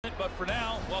But for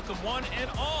now, welcome one and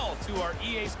all to our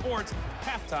EA Sports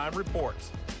Halftime Reports.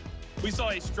 We saw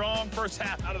a strong first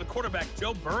half out of the quarterback,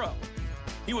 Joe Burrow.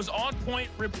 He was on point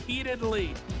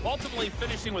repeatedly, ultimately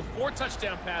finishing with 4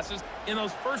 touchdown passes in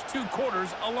those first 2 quarters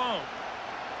alone.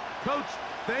 Coach,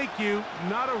 thank you.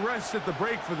 Not a rest at the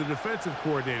break for the defensive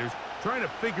coordinators, trying to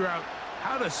figure out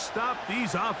how to stop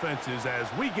these offenses as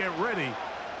we get ready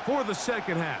for the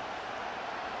second half.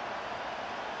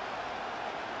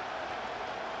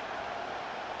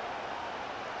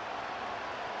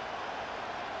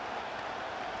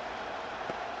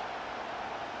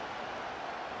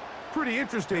 Pretty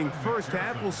interesting first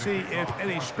half. We'll see if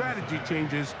any strategy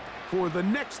changes for the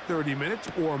next 30 minutes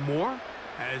or more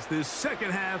as this second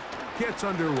half gets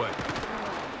underway.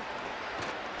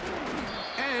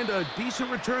 And a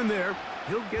decent return there.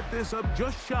 He'll get this up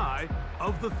just shy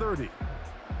of the 30.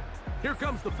 Here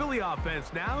comes the Philly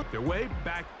offense now. Their way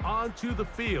back onto the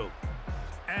field.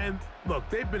 And look,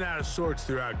 they've been out of sorts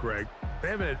throughout, Greg. They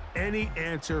haven't had any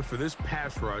answer for this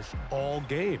pass rush all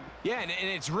game. Yeah, and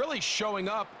it's really showing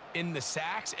up in the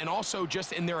sacks and also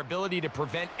just in their ability to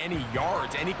prevent any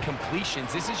yards, any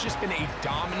completions. This has just been a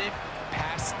dominant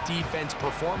pass defense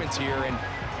performance here, and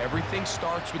everything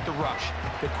starts with the rush.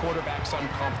 The quarterback's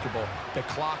uncomfortable. The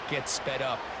clock gets sped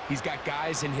up. He's got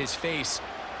guys in his face.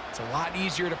 It's a lot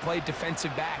easier to play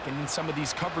defensive back and in some of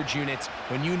these coverage units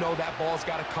when you know that ball's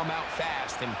got to come out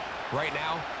fast. And right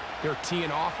now, they're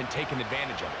teeing off and taking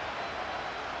advantage of it.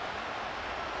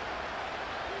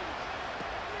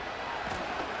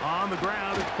 On the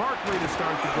ground, it's Barkley to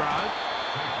start the drive.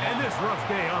 And this rough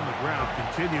day on the ground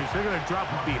continues. They're going to drop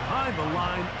it behind the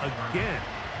line again.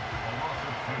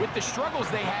 With the struggles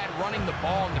they had running the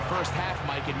ball in the first half,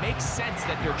 Mike, it makes sense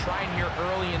that they're trying here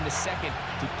early in the second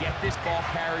to get this ball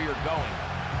carrier going.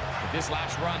 But this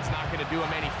last run's not going to do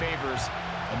him any favors.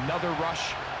 Another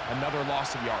rush, another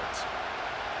loss of yards.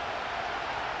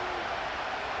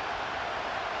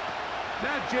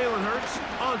 Now Jalen Hurts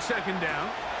on second down.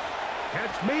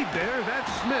 Catch made there,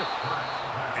 that's Smith.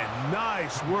 And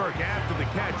nice work after the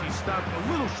catch. He stopped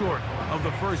a little short of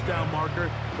the first down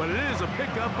marker, but it is a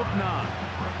pickup of 9.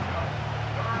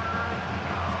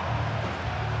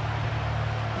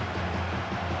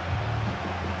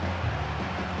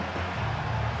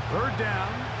 Third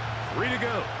down, 3 to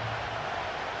go.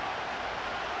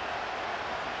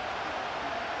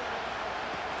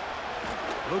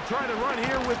 They'll try to run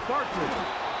here with Barkley.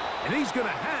 And he's going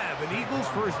to have an Eagles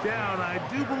first down, I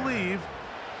do believe.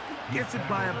 Gets it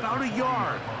by about a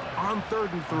yard on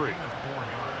 3rd and 3.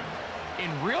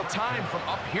 In real time from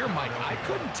up here, Mike, I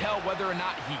couldn't tell whether or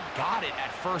not he got it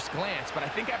at first glance, but I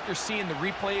think after seeing the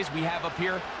replays we have up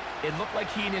here, it looked like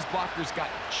he and his blockers got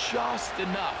just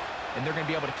enough, and they're going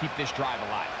to be able to keep this drive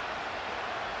alive.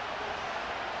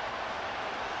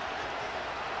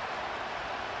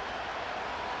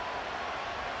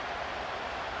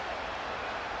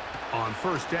 On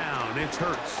first down, it's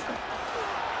Hurts.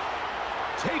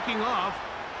 Taking off.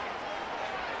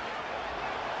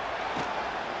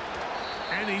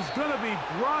 And he's going to be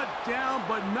brought down,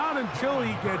 but not until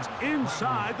he gets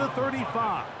inside the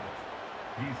 35.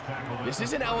 This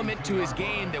is an element to his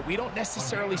game that we don't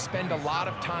necessarily spend a lot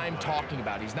of time talking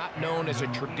about. He's not known as a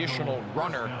traditional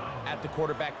runner at the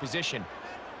quarterback position.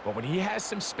 But when he has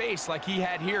some space like he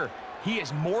had here, he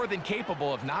is more than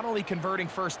capable of not only converting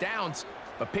first downs,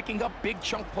 but picking up big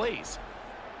chunk plays.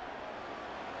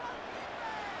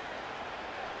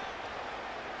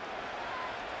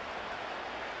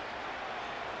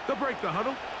 They'll break the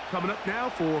huddle. Coming up now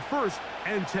for 1st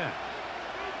and 10.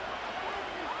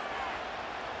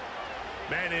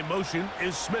 Man in motion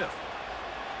is Smith.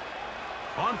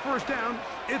 On first down,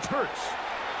 it's Hurts.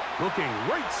 Looking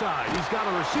right side, he's got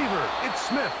a receiver. It's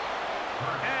Smith.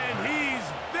 And he's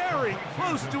very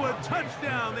close to a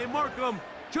touchdown. They mark him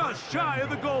just shy of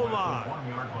the goal line.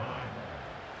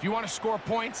 If you want to score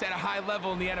points at a high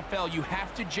level in the NFL, you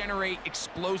have to generate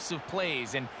explosive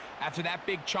plays. And after that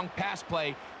big chunk pass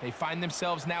play, they find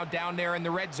themselves now down there in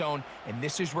the red zone, and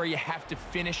this is where you have to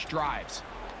finish drives.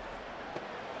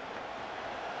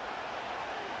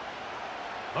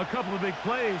 A couple of big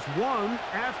plays, one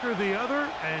after the other,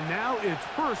 and now it's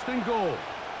 1st and goal.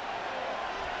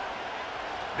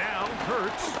 Now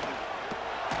Hurts.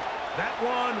 That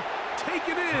one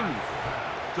taken in.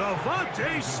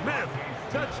 Devontae Smith.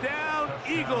 Touchdown,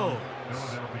 Eagles.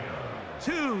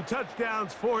 2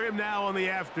 touchdowns for him now on the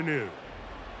afternoon.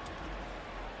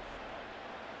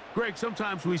 Greg,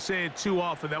 sometimes we say it too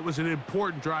often. That was an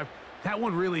important drive. That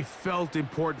one really felt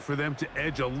important for them to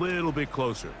edge a little bit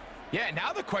closer. Yeah,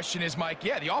 now the question is, Mike,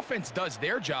 yeah, the offense does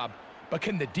their job, but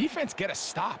can the defense get a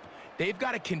stop? they've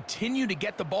got to continue to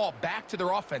get the ball back to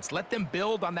their offense. Let them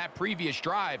build on that previous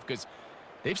drive because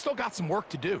they've still got some work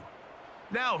to do.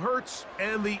 Now Hurts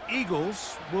and the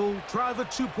Eagles will try the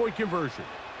two-point conversion.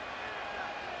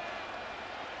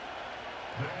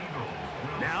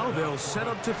 Now they'll set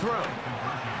up to throw.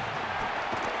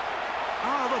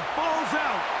 Oh, the ball's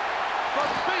out. The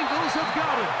Bengals have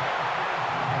got it.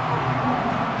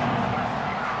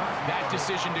 That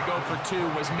decision to go for two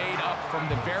was made up from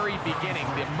the very beginning.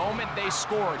 The moment they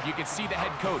scored, you could see the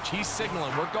head coach. He's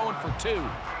signaling, we're going for two.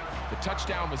 The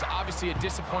touchdown was obviously a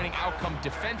disappointing outcome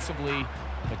defensively,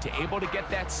 but to able to get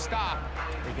that stop,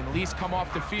 they can at least come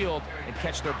off the field and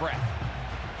catch their breath.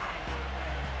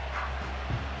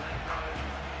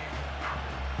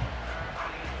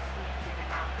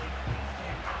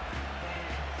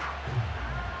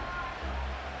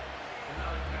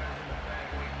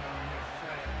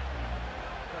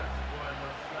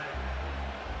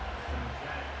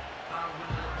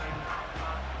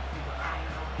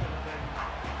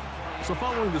 So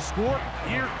following the score,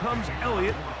 here comes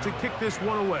Elliott to kick this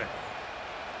one away.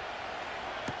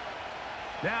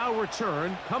 Now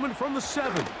return coming from the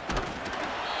 7.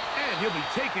 And he'll be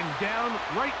taken down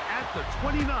right at the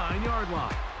 29-yard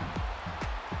line.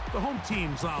 The home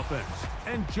team's offense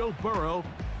and Joe Burrow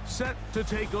set to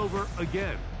take over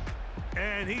again.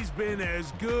 And he's been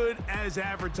as good as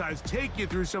advertised. Take you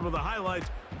through some of the highlights.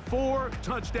 4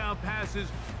 touchdown passes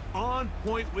on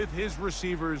point with his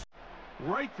receivers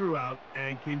right throughout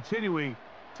and continuing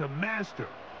to master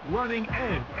running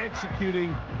and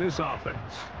executing this offense.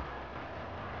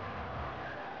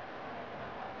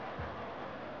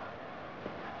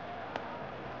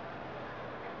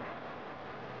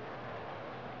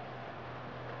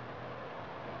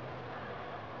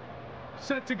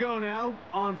 Set to go now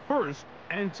on 1st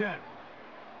and 10.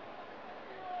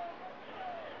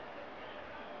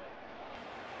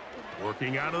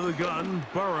 Working out of the gun,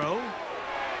 Burrow.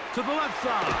 To the left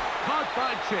side, caught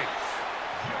by Chase.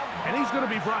 And he's going to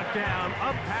be brought down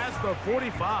up past the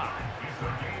 45.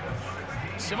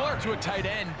 Similar to a tight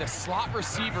end, the slot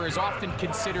receiver is often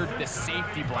considered the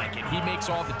safety blanket. He makes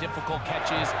all the difficult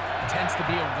catches, tends to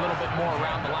be a little bit more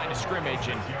around the line of scrimmage,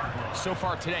 and so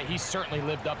far today, he's certainly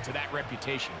lived up to that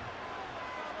reputation.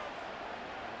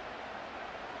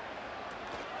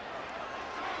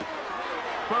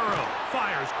 Burrow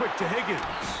fires quick to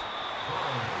Higgins.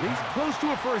 He's close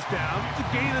to a first down. It's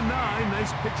a gain of 9.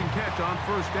 Nice pitch and catch on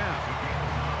first down.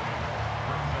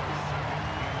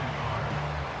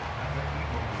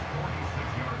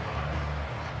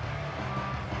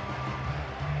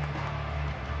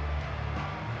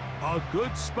 A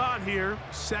good spot here.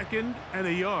 2nd and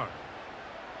a yard.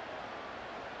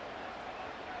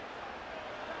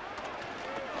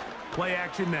 Play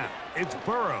action now. It's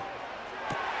Burrow.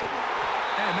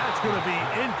 And that's going to be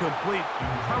incomplete.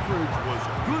 Coverage was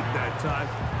good that time.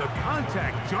 The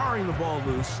contact jarring the ball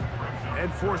loose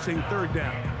and forcing 3rd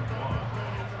down.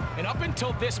 And up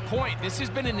until this point, this has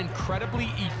been an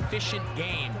incredibly efficient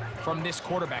game from this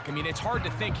quarterback. I mean, it's hard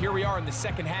to think. Here we are in the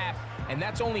second half, and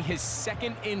that's only his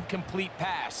 2nd incomplete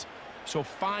pass. So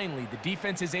finally, the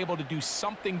defense is able to do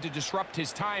something to disrupt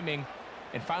his timing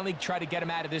and finally try to get him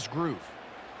out of this groove.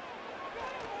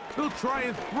 He'll try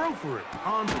and throw for it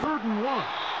on 3rd and 1.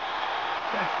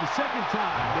 That's the 2nd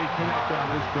time they connect on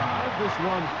this drive. This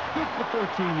one good for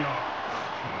 13 yards.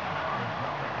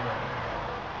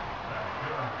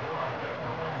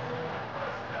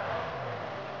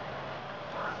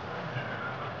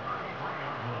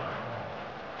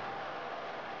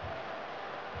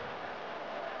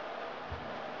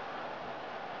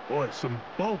 Boy, some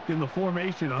bulk in the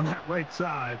formation on that right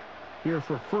side here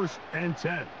for 1st and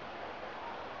 10.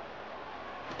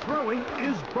 Throwing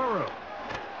is Burrow.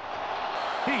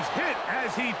 He's hit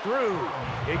as he threw.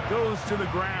 It goes to the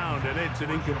ground, and it's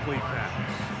an incomplete pass.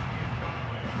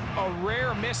 A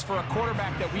rare miss for a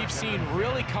quarterback that we've seen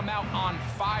really come out on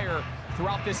fire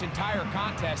throughout this entire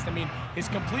contest. I mean, his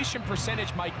completion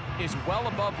percentage, Mike, is well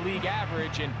above league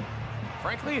average, and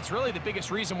frankly, it's really the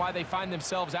biggest reason why they find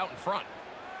themselves out in front.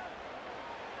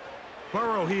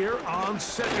 Burrow here on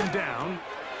 2nd down.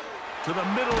 To the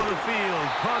middle of the field,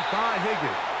 caught by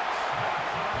Higgins.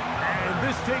 And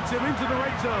this takes him into the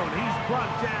red zone. He's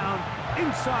brought down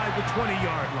inside the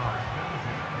 20-yard line.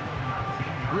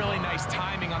 Really nice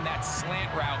timing on that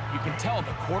slant route. You can tell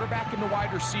the quarterback and the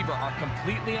wide receiver are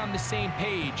completely on the same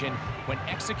page, and when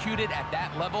executed at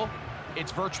that level,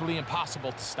 it's virtually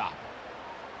impossible to stop.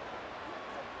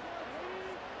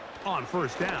 On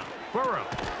 1st down, Burrow.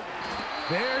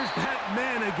 There's that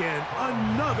man again.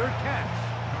 Another catch.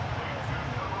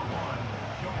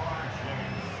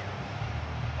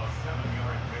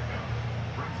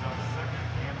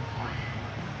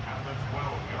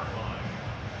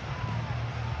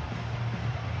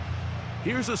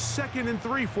 Here's a 2nd and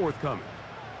 3 forthcoming.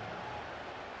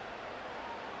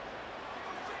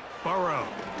 Burrow.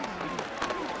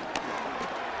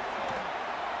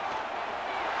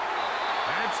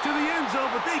 That's to the end zone,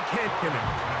 but they can't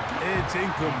connect. It's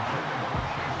incomplete.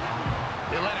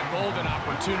 They let a golden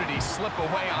opportunity slip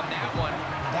away on that one.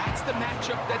 That's the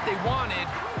matchup that they wanted.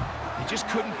 They just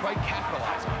couldn't quite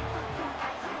capitalize on it.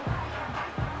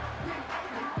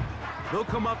 They'll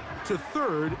come up to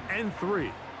 3rd and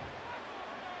 3.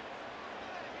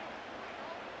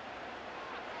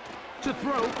 To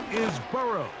throw is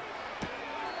Burrow.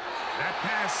 That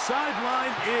pass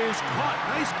sideline is caught.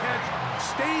 Nice catch.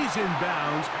 Stays in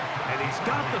bounds. And he's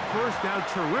got the first down.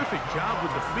 Terrific job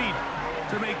with the feet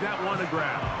to make that one a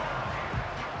grab.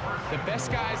 The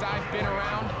best guys I've been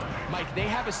around, Mike, they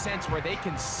have a sense where they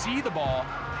can see the ball,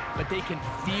 but they can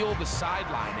feel the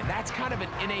sideline. And that's kind of an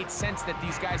innate sense that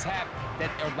these guys have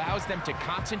that allows them to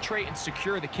concentrate and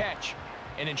secure the catch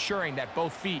and ensuring that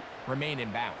both feet remain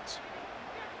in bounds.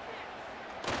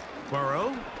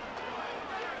 Burrow.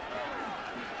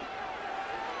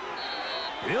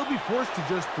 He'll be forced to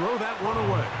just throw that one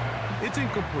away. It's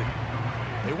incomplete.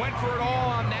 They went for it all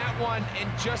on that one and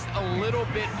just a little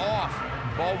bit off.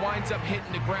 Ball winds up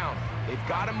hitting the ground. They've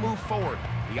got to move forward.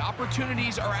 The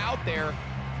opportunities are out there.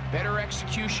 Better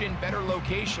execution, better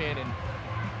location, and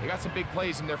they got some big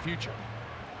plays in their future.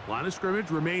 Line of scrimmage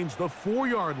remains the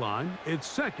 4-yard line. It's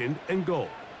 2nd and goal.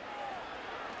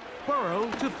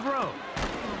 Burrow to throw.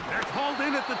 They're called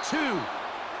in at the 2.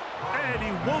 And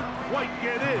he won't quite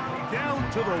get in.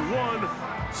 Down to the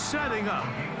 1, setting up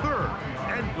 3rd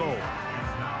and goal.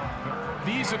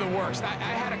 These are the worst. I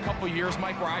had a couple years,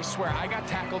 Mike, where I swear I got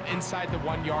tackled inside the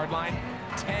 1-yard line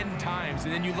 10 times.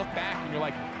 And then you look back and you're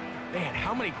like, man,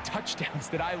 how many touchdowns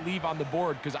did I leave on the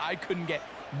board because I couldn't get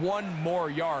one more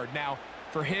yard? Now,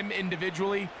 for him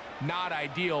individually, not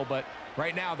ideal, but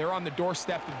right now they're on the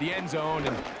doorstep of the end zone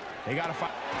and they got to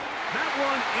find. That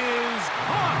one is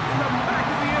caught in the back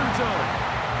of the end zone.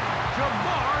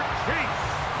 Jamar Chase.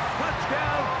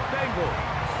 Touchdown, Bengals.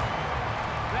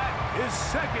 That is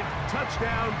 2nd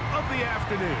touchdown of the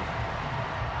afternoon.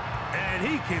 And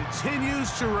he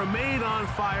continues to remain on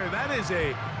fire. That is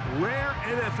a rare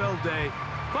NFL day.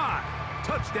 5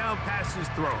 touchdown passes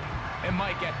thrown. And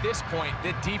Mike, at this point,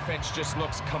 the defense just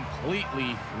looks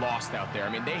completely lost out there. I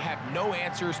mean, they have no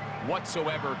answers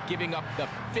whatsoever, giving up the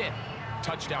 5th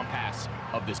touchdown pass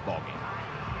of this ballgame.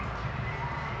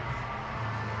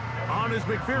 On is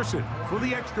McPherson for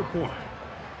the extra point.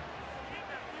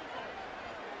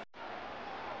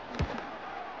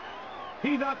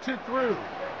 He knocks it through.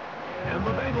 And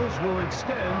the Bengals will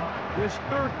extend this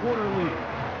 3rd quarter lead.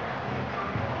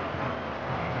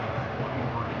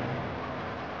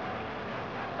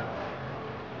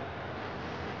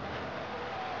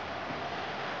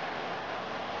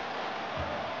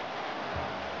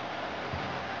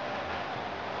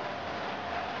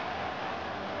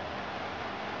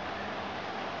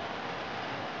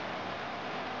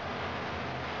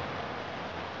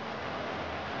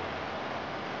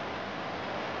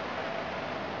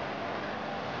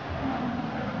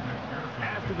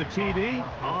 The TD,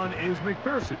 on is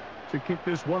McPherson to kick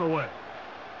this one away.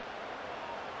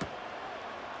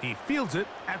 He fields it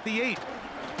at the 8.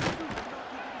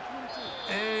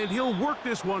 And he'll work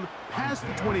this one past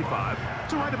the 25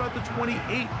 to right about the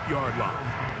 28-yard line.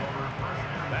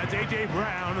 That's A.J.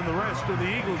 Brown and the rest of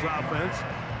the Eagles offense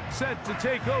set to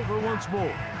take over once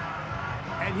more.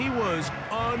 And he was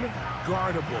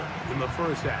unguardable in the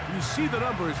first half. You see the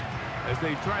numbers as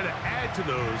they try to add to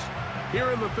those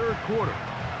here in the 3rd quarter.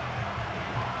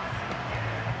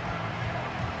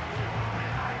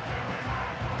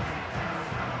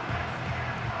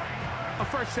 A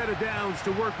fresh set of downs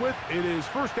to work with. It is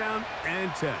 1st down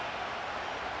and 10.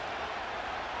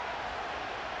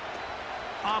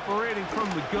 Operating from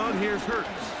the gun, here's Hurts.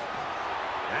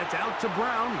 That's out to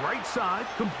Brown, right side,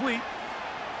 complete.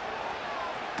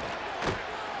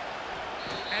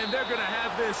 And they're going to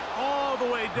have this all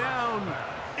the way down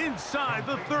inside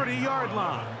the 30-yard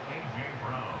line.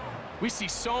 We see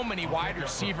so many wide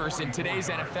receivers in today's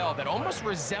NFL that almost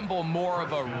resemble more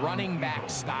of a running back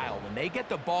style. When they get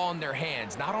the ball in their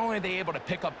hands, not only are they able to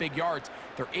pick up big yards,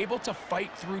 they're able to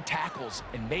fight through tackles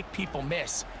and make people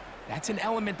miss. That's an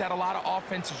element that a lot of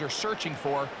offenses are searching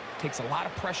for. Takes a lot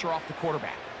of pressure off the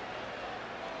quarterback.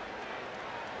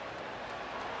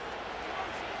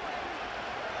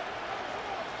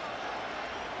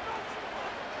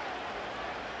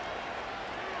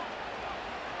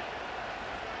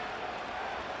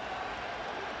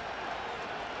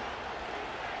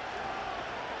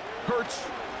 Hurts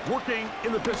working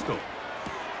in the pistol.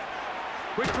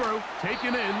 Quick throw,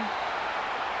 taken in.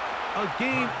 A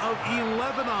gain of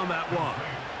 11 on that one.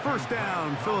 First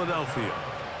down, Philadelphia.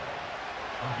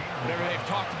 Whatever they've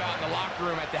talked about in the locker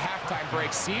room at the halftime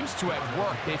break seems to have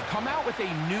worked. They've come out with a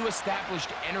new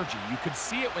established energy. You could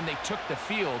see it when they took the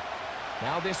field.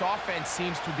 Now this offense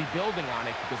seems to be building on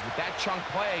it because with that chunk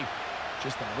play,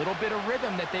 just a little bit of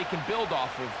rhythm that they can build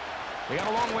off of. They got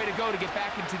a long way to go to get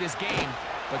back into this game,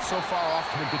 but so far off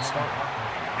to a good start.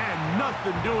 And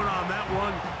nothing doing on that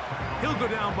one. He'll go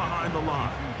down behind the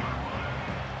line.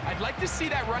 I'd like to see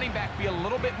that running back be a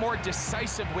little bit more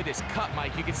decisive with his cut,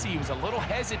 Mike. You can see he was a little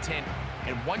hesitant,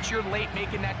 and once you're late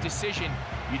making that decision,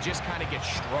 you just kind of get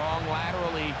strong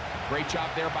laterally. Great job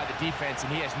there by the defense,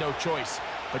 and he has no choice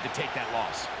but to take that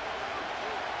loss.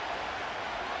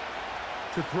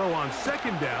 To throw on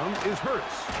second down is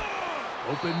Hurts.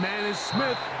 Open man is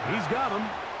Smith. He's got him.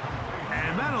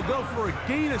 And that'll go for a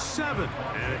gain of 7,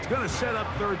 and it's going to set up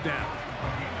third down.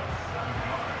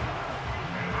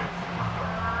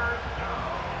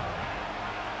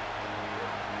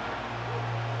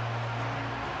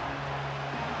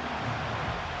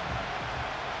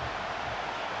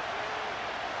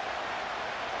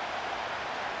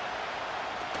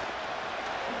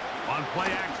 On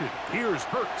play action, here's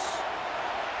Hurts.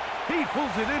 He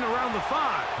pulls it in around the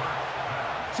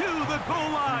 5. To the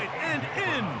goal line and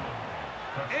in.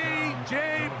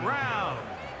 A.J. Brown.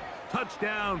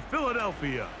 Touchdown,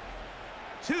 Philadelphia.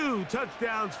 2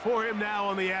 touchdowns for him now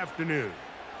on the afternoon.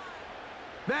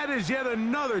 That is yet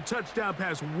another touchdown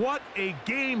pass. What a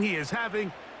game he is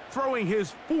having, throwing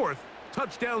his 4th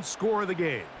touchdown score of the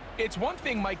game. It's one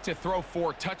thing, Mike, to throw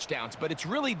 4 touchdowns, but it's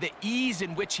really the ease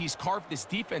in which he's carved this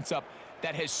defense up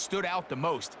that has stood out the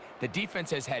most. The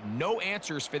defense has had no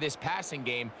answers for this passing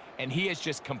game, and he has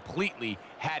just completely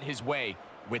had his way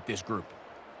with this group.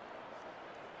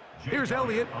 Here's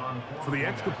Elliott for the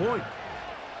extra point.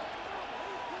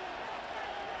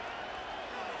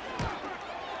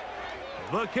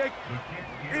 The kick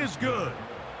is good.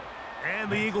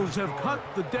 And the Eagles have cut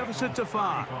the deficit to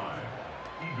 5.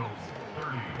 Eagles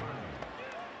 30.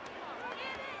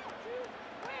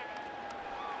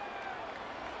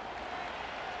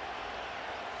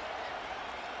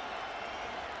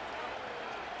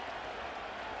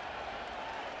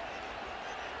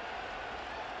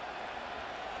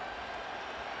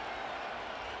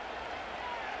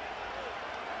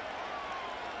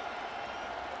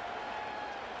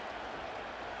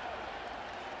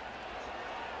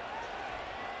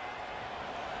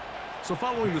 So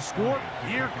following the score,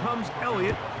 here comes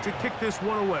Elliott to kick this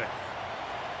one away.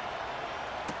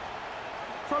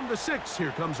 From the 6,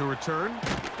 here comes a return.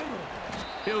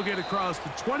 He'll get across the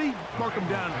 20, mark him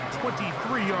down at the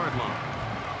 23-yard line.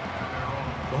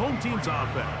 The home team's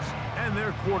offense and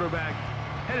their quarterback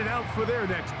headed out for their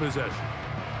next possession.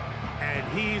 And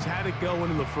he's had it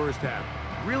going in the first half.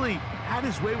 Really had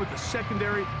his way with the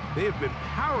secondary. They have been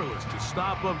powerless to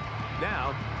stop him.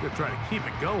 Now they're trying to keep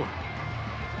it going.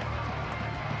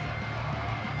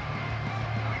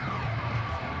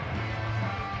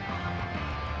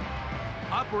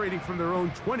 Operating from their own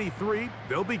 23,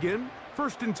 they'll begin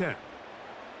 1st and 10.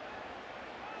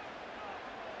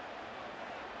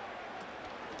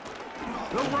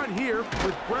 They'll run here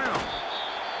with Brown.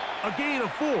 A gain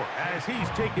of 4 as he's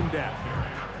taken down.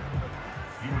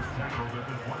 He was tackled at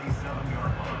the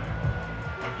 27-yard line.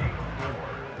 A gain of 4.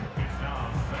 It's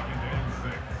now 2nd and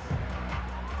 6.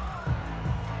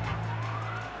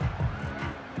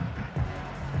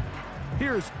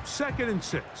 Here's 2nd and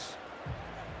 6.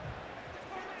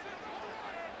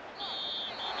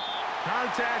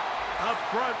 Contact up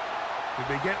front. Did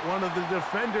they get one of the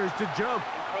defenders to jump?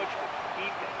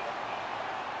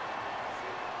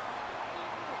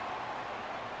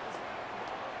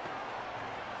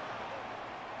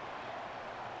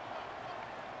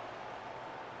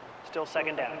 Still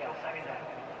 2nd down.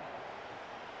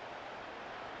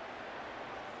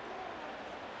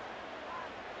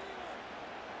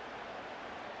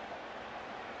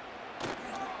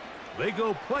 They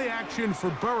go play action for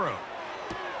Burrow.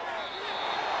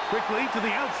 Quickly to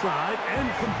the outside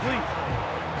and complete.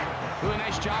 Really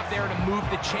nice job there to move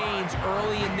the chains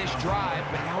early in this drive,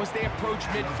 but now as they approach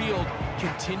midfield,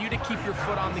 continue to keep your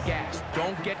foot on the gas.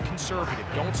 Don't get conservative.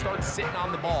 Don't start sitting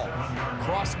on the ball.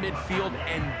 Cross midfield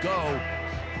and go.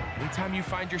 Anytime you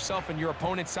find yourself on your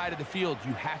opponent's side of the field,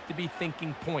 you have to be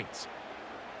thinking points.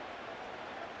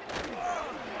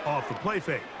 Off the play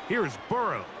fake. Here's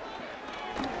Burrow.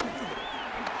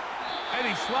 And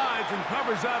he slides and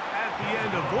covers up at the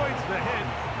end, avoids the hit,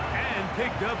 and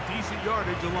picked up decent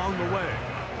yardage along the way.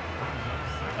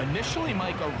 Initially,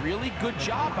 Mike, a really good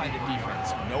job by the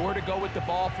defense. Nowhere to go with the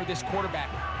ball for this quarterback.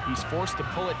 He's forced to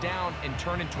pull it down and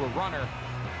turn into a runner.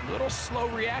 Little slow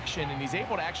reaction, and he's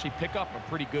able to actually pick up a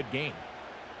pretty good gain.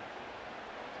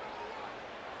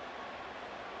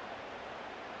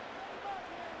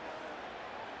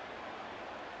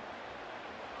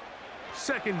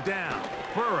 Second down,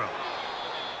 Burrow.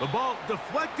 The ball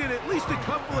deflected at least a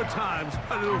couple of times,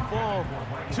 but it'll fall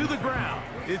to the ground.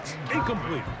 It's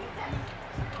incomplete.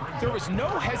 There was no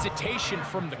hesitation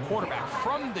from the quarterback.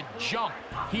 From the jump,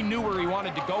 he knew where he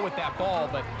wanted to go with that ball,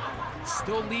 but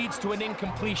still leads to an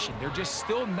incompletion. They're just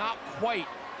still not quite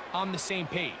on the same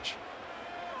page.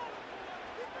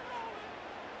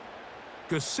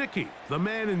 Gesicki, the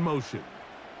man in motion.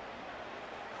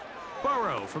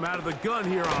 Burrow from out of the gun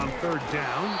here on third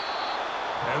down.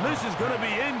 And this is going to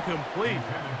be incomplete.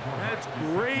 That's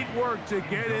great work to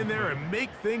get in there and make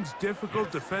things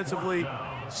difficult defensively,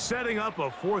 setting up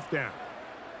a fourth down.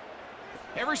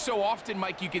 Every so often,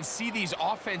 Mike, you can see these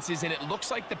offenses, and it looks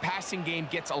like the passing game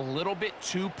gets a little bit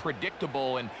too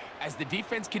predictable. And as the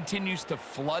defense continues to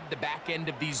flood the back end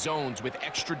of these zones with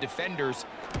extra defenders,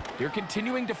 they're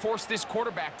continuing to force this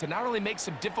quarterback to not only make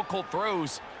some difficult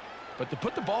throws, but to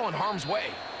put the ball in harm's way.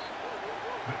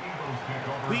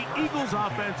 The Eagles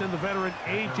offense and the veteran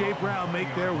A.J. Brown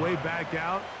make their way back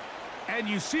out. And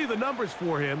you see the numbers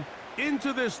for him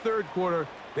into this third quarter.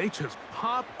 They just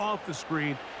pop off the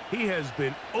screen. He has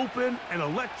been open and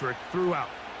electric throughout.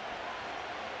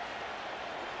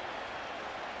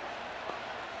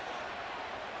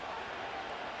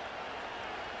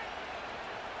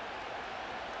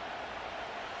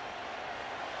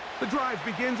 The drive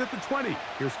begins at the 20.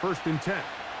 Here's first and 10.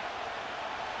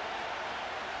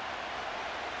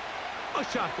 A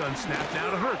shotgun snap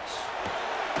now to Hurts.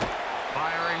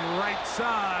 Firing right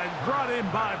side, brought in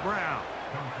by Brown.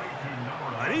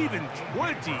 An even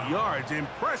 20 yards.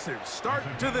 Impressive start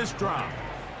to this drive.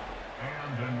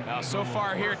 Now, so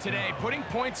far here today, putting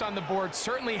points on the board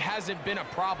certainly hasn't been a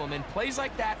problem, and plays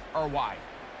like that are why.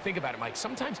 Think about it, Mike.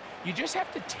 Sometimes you just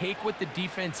have to take what the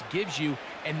defense gives you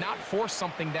and not force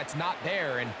something that's not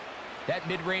there, and that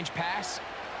mid-range pass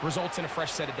results in a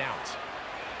fresh set of downs.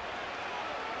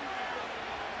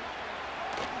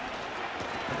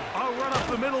 A run up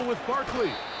the middle with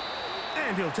Barkley.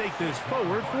 And he'll take this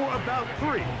forward for about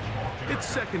 3. It's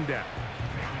second down.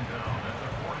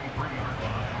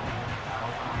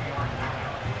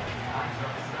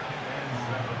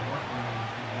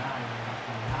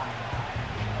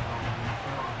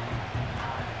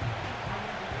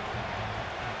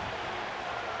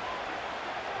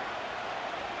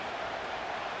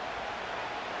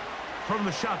 From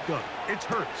the shotgun, it's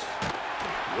Hurts.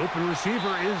 The open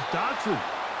receiver is Dodson.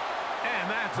 And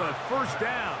that's a first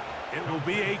down. It will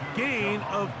be a gain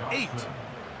of 8. An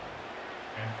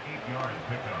 8-yard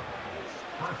pickup.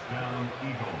 First down,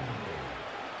 Eagles.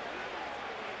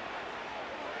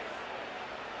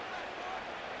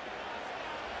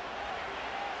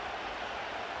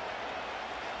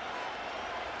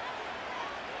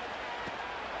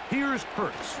 Here's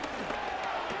Hurts.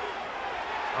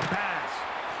 A pass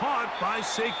caught by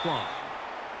Saquon.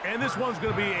 And this one's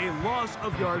going to be a loss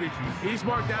of yardage. He's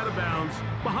marked out of bounds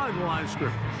behind the line of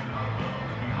scrimmage.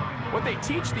 What they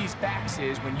teach these backs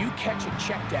is when you catch a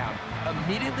check down,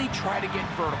 immediately try to get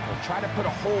vertical. Try to put a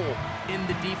hole in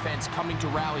the defense coming to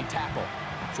rally tackle.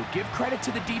 So give credit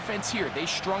to the defense here. They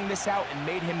strung this out and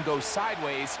made him go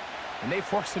sideways, and they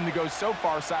forced him to go so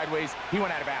far sideways, he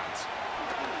went out of bounds.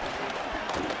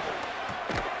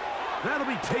 That'll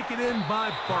be taken in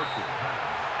by Barkley.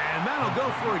 And that'll go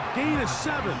for a gain of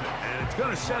 7, and it's going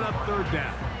to set up third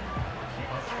down.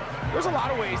 There's a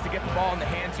lot of ways to get the ball in the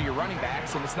hands of your running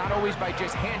backs, and it's not always by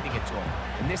just handing it to them.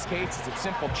 In this case, it's a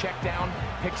simple check down,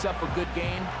 picks up a good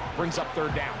gain, brings up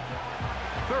third down.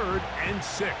 3rd and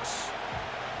 6.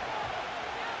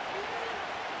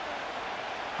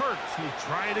 Hurts will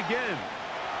try it again.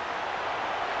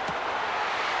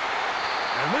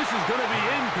 And this is going to be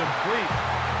incomplete.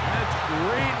 That's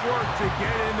great work to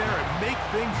get in there and make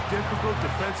things difficult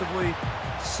defensively,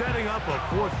 setting up a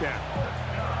fourth down.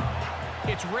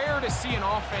 It's rare to see an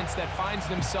offense that finds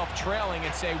themselves trailing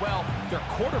and say, well, their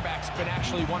quarterback's been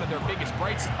actually one of their biggest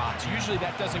bright spots. Usually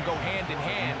that doesn't go hand in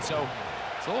hand, so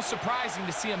it's a little surprising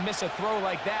to see him miss a throw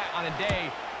like that on a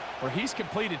day where he's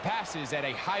completed passes at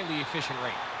a highly efficient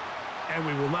rate. And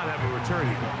we will not have a return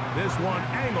here. This one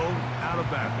angled out of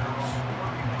bounds.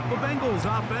 The Bengals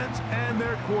offense and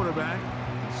their quarterback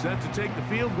set to take the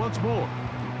field once more.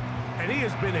 And he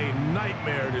has been a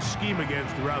nightmare to scheme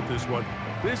against throughout this one.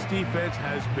 This defense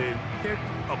has been picked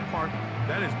apart.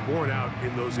 That is borne out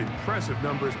in those impressive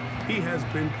numbers. He has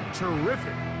been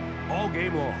terrific all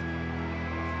game long.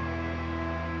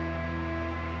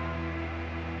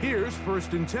 Here's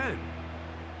 1st and 10.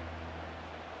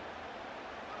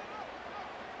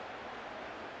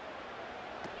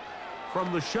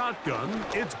 From the shotgun,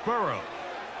 it's Burrow.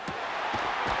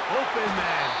 Open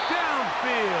man,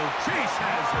 downfield, Chase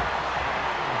has it.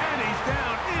 And he's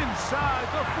down inside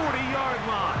the 40-yard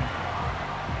line.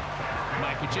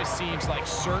 Mike, it just seems like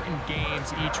certain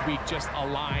games each week just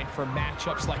align for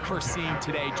matchups like we're seeing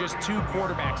today. Just two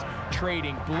quarterbacks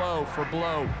trading blow for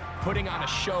blow, putting on a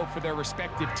show for their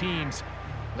respective teams.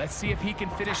 Let's see if he can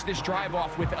finish this drive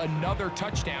off with another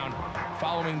touchdown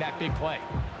following that big play.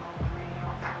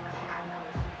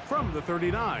 From the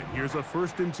 39, here's a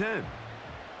 1st and 10.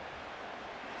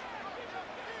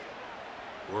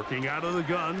 Working out of the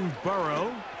gun,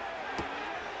 Burrow.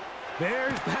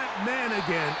 There's that man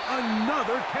again,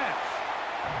 another catch.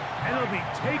 And he'll be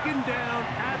taken down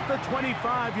at the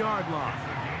 25-yard line.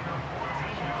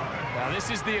 Now, this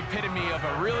is the epitome of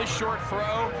a really short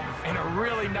throw and a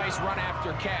really nice run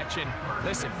after catch. And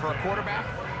listen, for a quarterback,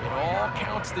 it all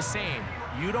counts the same.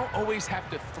 You don't always have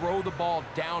to throw the ball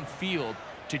downfield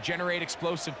to generate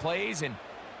explosive plays, and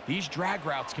these drag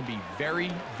routes can be very,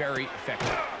 very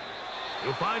effective.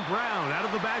 You'll find Brown out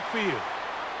of the backfield.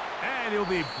 And he'll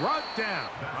be brought down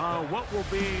on what will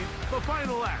be the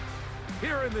final act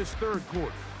here in this 3rd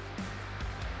quarter.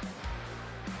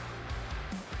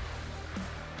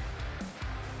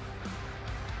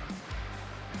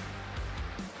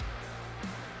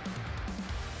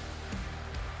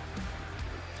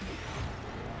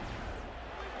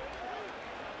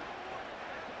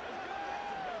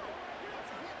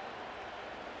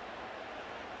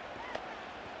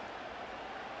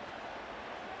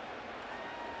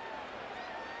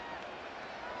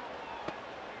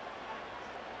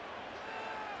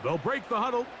 They'll break the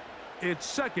huddle. It's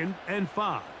 2nd and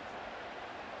 5.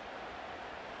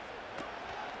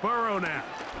 Burrow now.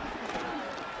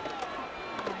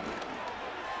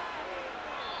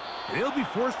 He'll be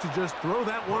forced to just throw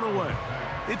that one away.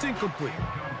 It's incomplete.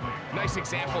 Nice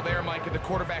example there, Mike, of the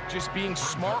quarterback just being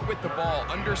smart with the ball,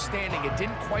 understanding it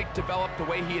didn't quite develop the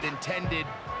way he had intended.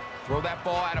 Throw that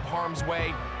ball out of harm's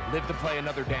way, live to play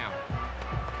another down.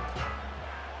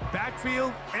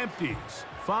 Backfield empties.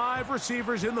 5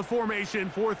 receivers in the formation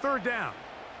for 3rd down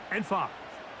and 5.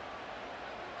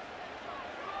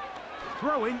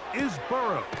 Throwing is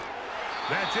Burrow.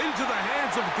 That's into the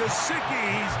hands of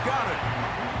Gesicki. He's got it.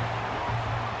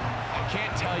 I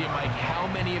can't tell you, Mike, how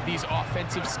many of these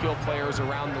offensive skill players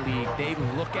around the league, they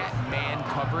look at man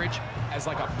coverage as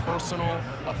like a personal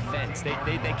offense. They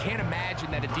can't imagine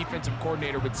that a defensive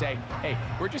coordinator would say, hey,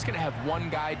 we're just going to have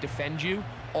one guy defend you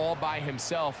all by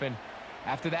himself. And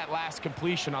after that last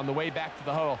completion on the way back to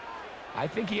the huddle, I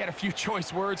think he had a few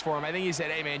choice words for him. I think he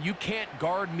said, hey, man, you can't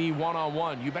guard me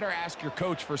one-on-one. You better ask your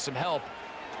coach for some help,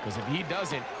 because if he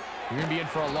doesn't, you're going to be in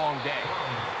for a long day.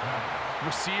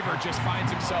 Receiver just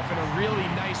finds himself in a really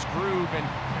nice groove, and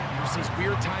there's these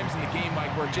weird times in the game,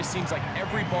 Mike, where it just seems like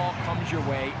every ball comes your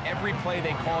way, every play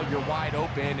they call, you're wide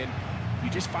open, and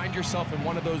you just find yourself in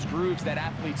one of those grooves that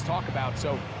athletes talk about.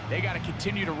 So they got to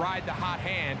continue to ride the hot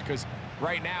hand, because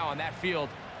right now on that field,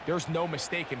 there's no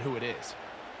mistaking who it is.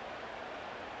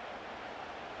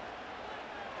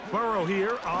 Burrow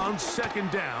here on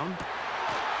 2nd down.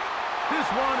 This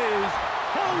one is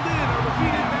hauled in on the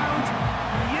feet inbounds.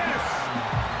 Yes!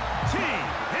 T.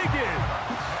 Higgins.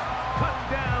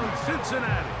 Touchdown,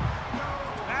 Cincinnati.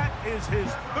 That is his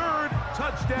 3rd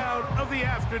touchdown of the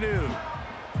afternoon.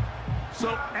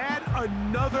 So add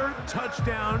another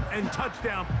touchdown and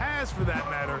touchdown pass for that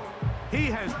matter. He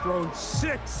has thrown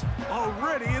 6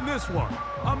 already in this one.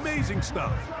 Amazing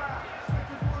stuff.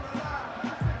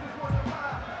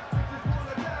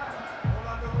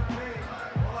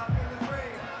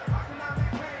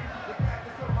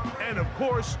 And of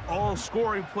course, all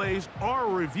scoring plays are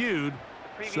reviewed.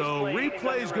 So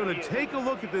replay is going to take a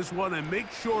look at this one and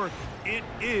make sure it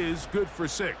is good for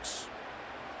 6.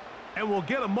 And we'll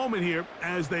get a moment here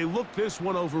as they look this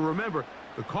one over. Remember,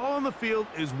 the call on the field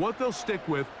is what they'll stick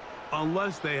with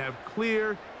unless they have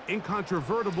clear,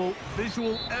 incontrovertible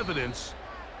visual evidence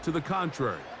to the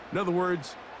contrary. In other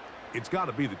words, it's got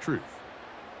to be the truth.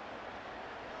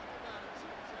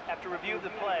 After review of the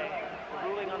play, the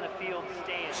ruling on the field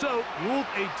stands. So, ruled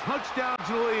a touchdown.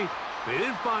 They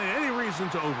didn't find any reason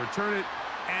to overturn it,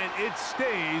 and it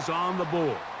stays on the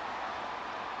board.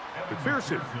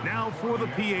 McPherson now for the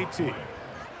PAT.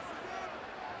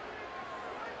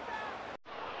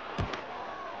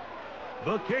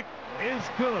 The kick is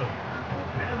good.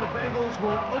 And the Bengals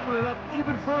will open it up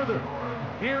even further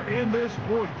here in this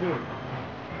 4th quarter.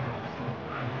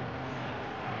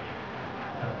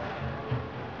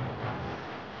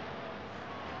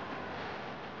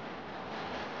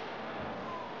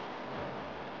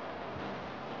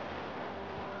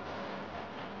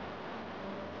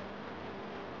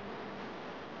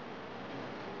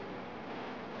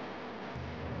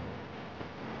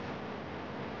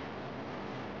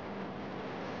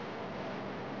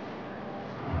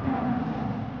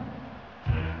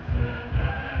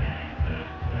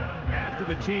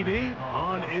 the TD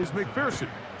on is McPherson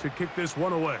to kick this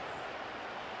one away.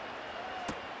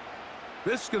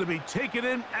 This is going to be taken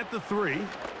in at the 3.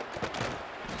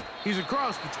 He's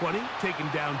across the 20, taken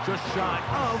down just shy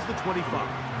of the 25.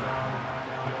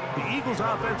 The Eagles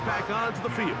offense back onto the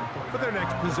field for their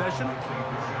next possession.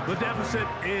 The deficit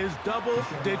is double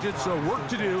digits, so work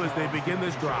to do as they begin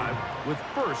this drive with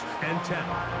 1st and 10.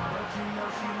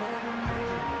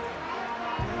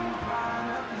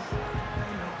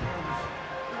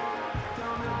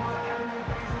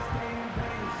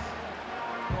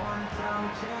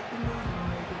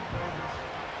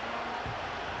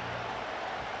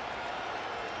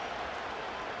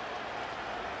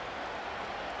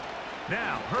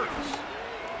 Now, Hurts.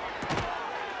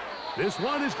 This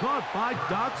one is caught by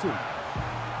Dotson.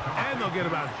 And they'll get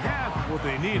about half of what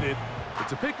they needed.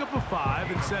 It's a pickup of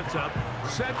 5 and sets up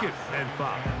 2nd and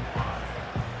 5.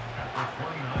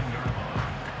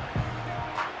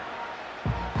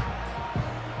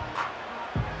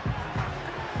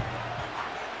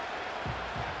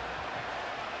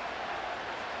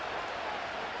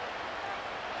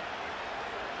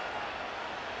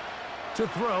 To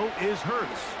throw is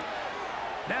Hurts.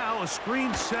 Now a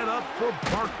screen set up for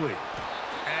Barkley.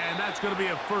 And that's going to be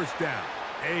a 1st down.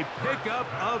 A pickup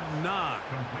of 9.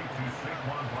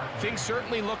 Things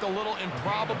certainly look a little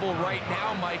improbable right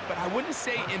now, Mike, but I wouldn't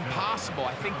say impossible.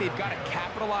 I think they've got to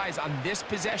capitalize on this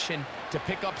possession to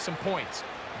pick up some points.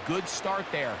 Good start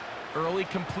there. Early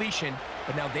completion,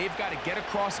 but now they've got to get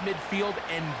across midfield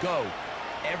and go.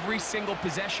 Every single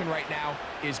possession right now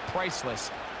is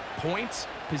priceless. Points,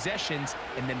 possessions,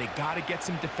 and then they got to get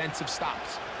some defensive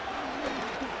stops.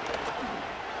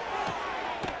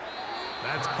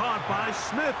 That's caught by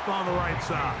Smith on the right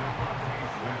side.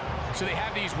 So they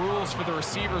have these rules for the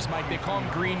receivers, Mike. They call them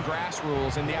green grass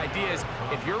rules, and the idea is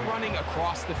if you're running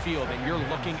across the field and you're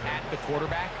looking at the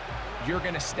quarterback, you're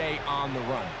going to stay on the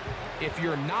run. If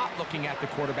you're not looking at the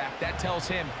quarterback, that tells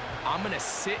him, I'm going to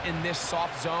sit in this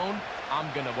soft zone. I'm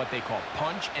going to what they call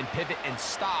punch and pivot and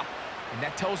stop. And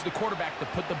that tells the quarterback to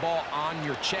put the ball on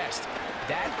your chest.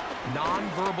 That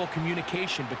nonverbal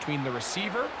communication between the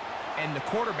receiver and the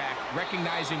quarterback,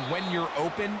 recognizing when you're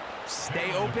open,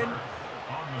 stay open,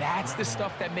 that's the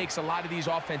stuff that makes a lot of these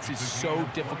offenses so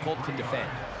difficult to defend.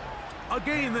 A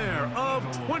gain there of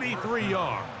 23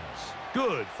 yards.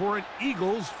 Good for an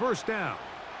Eagles 1st down.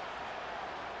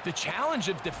 The challenge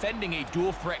of defending a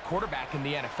dual-threat quarterback in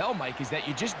the NFL, Mike, is that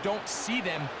you just don't see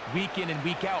them week in and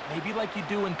week out, maybe like you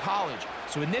do in college.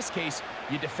 So in this case,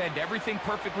 you defend everything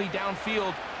perfectly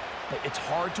downfield, but it's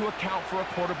hard to account for a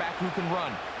quarterback who can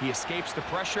run. He escapes the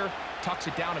pressure, tucks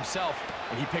it down himself,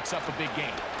 and he picks up a big gain.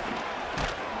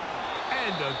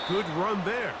 And a good run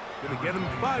there. Going to get him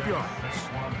 5 yards.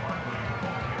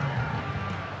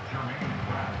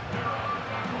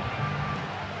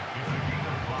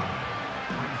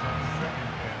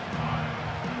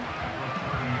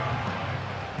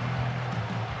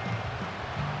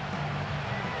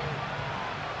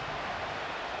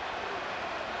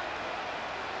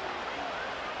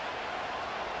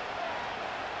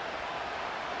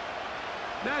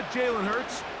 Now Jalen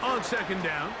Hurts on 2nd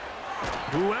down.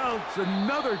 Who else?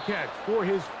 Another catch for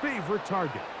his favorite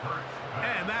target.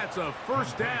 And that's a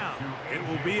 1st down. It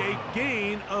will be a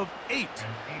gain of 8.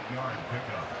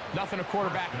 Nothing a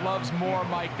quarterback loves more,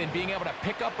 Mike, than being able to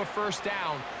pick up a 1st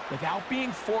down without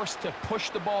being forced to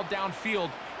push the ball downfield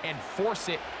and force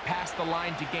it past the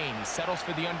line to gain. He settles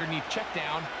for the underneath check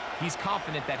down. He's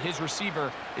confident that his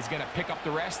receiver is going to pick up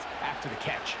the rest after the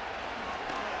catch.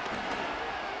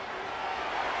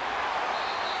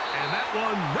 And that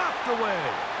one knocked away.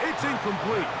 It's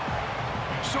incomplete.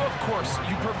 So, of course,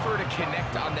 you prefer to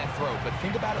connect on that throw, but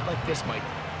think about it like this, Mike.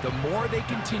 The more they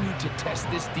continue to test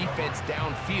this defense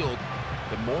downfield,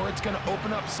 the more it's going to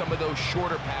open up some of those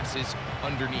shorter passes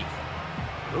underneath.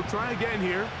 They'll try again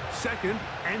here. 2nd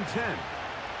and 10.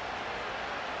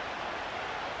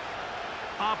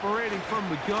 Operating from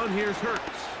the gun, here's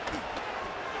Hurts.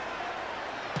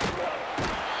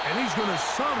 And he's going to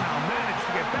somehow manage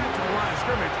to get back to the line of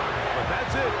scrimmage. But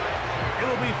that's it.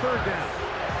 It'll be 3rd down.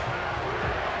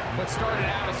 What started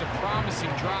out as a promising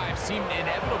drive seemed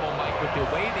inevitable, Mike, with the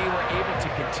way they were able to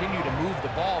continue to move the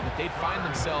ball, that they'd find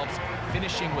themselves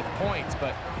finishing with points.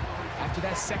 But after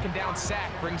that 2nd down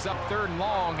sack brings up 3rd and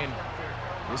long, and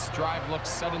this drive looks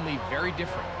suddenly very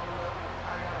different.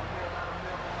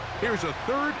 Here's a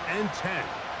 3rd and 10.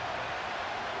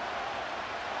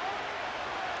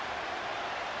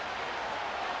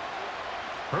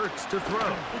 Hurts to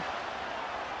throw.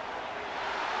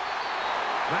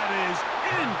 That is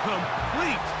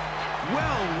incomplete.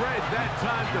 Well read that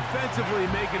time defensively,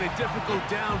 making it difficult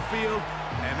downfield,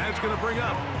 and that's going to bring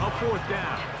up a 4th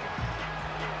down.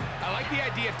 I like the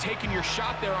idea of taking your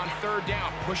shot there on 3rd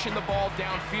down, pushing the ball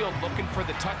downfield, looking for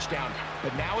the touchdown.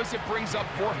 But now as it brings up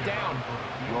 4th down,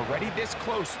 you're already this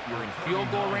close. You're in field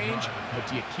goal range, but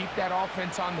do you keep that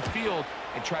offense on the field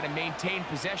and try to maintain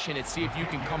possession and see if you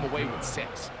can come away with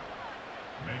 6?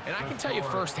 And I can tell you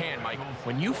firsthand, Mike,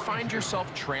 when you find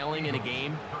yourself trailing in a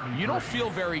game, you don't feel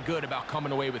very good about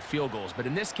coming away with field goals. But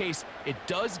in this case, it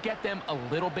does get them a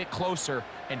little bit closer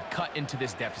and cut into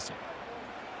this deficit.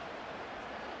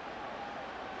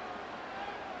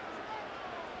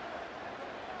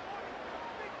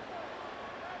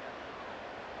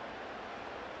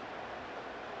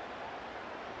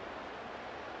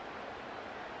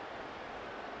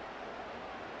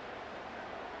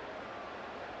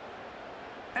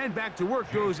 And back to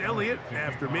work goes Elliott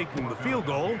after making the field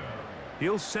goal.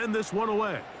 He'll send this one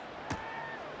away.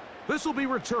 This will be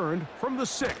returned from the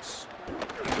 6.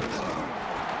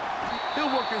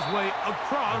 He'll work his way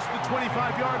across the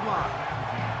 25-yard line.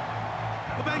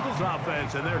 The Bengals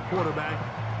offense and their quarterback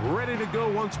ready to go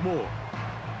once more.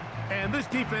 And this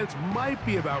defense might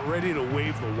be about ready to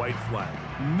wave the white flag.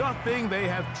 Nothing they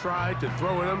have tried to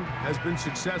throw at him has been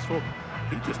successful.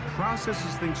 He just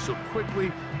processes things so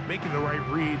quickly, making the right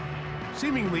read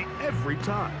seemingly every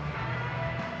time.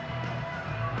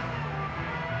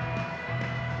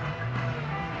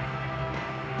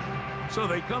 So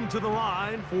they come to the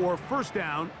line for 1st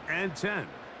down and 10.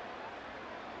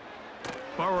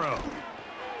 Burrow.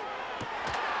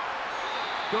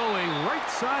 Going right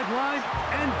sideline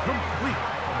and complete.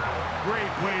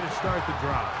 Great way to start the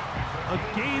drive. A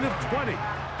gain of 20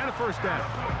 and a 1st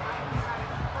down.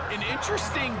 An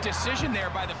interesting decision there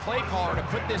by the play caller to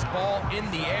put this ball in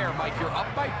the air. Mike, you're up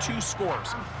by 2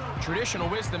 scores. Traditional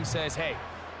wisdom says, hey,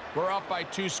 we're up by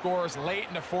 2 scores late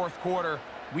in the 4th quarter.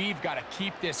 We've got to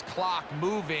keep this clock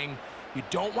moving. You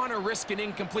don't want to risk an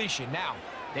incompletion. Now,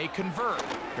 they convert.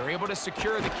 They're able to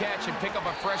secure the catch and pick up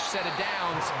a fresh set of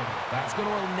downs. That's going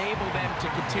to enable them to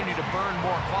continue to burn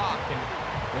more clock. And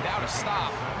without a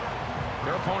stop,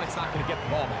 their opponent's not going to get the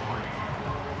ball back.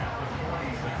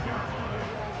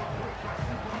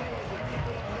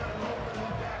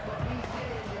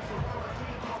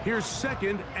 Here's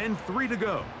 2nd and 3 to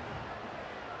go.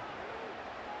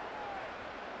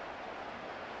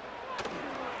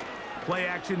 Play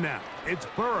action now. It's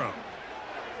Burrow.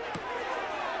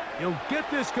 He'll get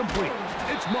this complete.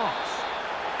 It's Moss.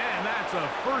 And that's a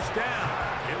 1st down.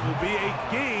 It will be a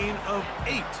gain of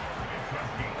 8.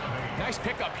 Nice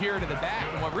pickup here to the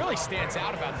back, and what really stands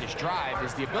out about this drive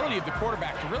is the ability of the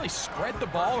quarterback to really spread the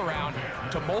ball around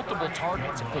to multiple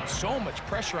targets and put so much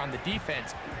pressure on the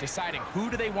defense, deciding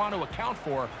who do they want to account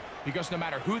for, because no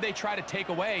matter who they try to take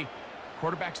away, the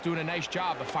quarterback's doing a nice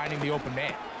job of finding the open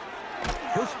man.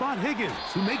 He'll spot Higgins,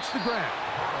 who makes the grab.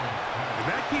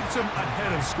 And that keeps him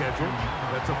ahead of schedule.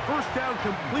 That's a 1st down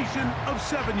completion of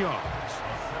 7 yards.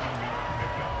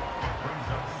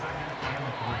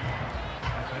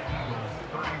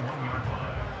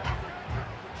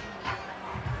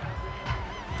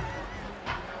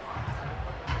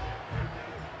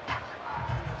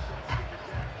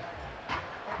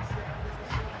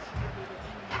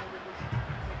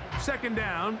 Second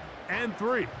down and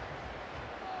 3.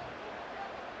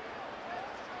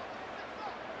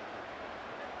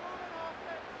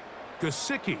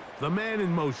 Gesicki, the man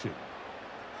in motion.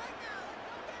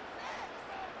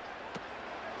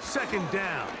 2nd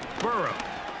down, Burrow.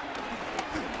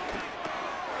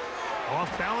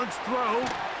 Off-balance throw,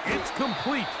 it's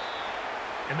complete.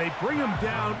 And they bring him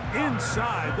down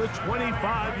inside the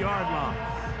 25-yard line.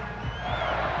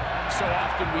 So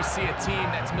often we see a team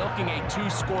that's milking a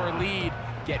 2-score lead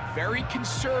get very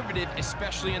conservative,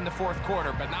 especially in the 4th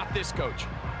quarter, but not this coach.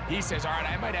 He says, all right,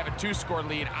 I might have a 2-score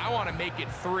lead. I want to make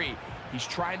it 3. He's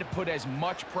trying to put as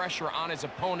much pressure on his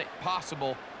opponent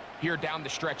possible here down the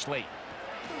stretch late.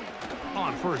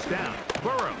 On 1st down,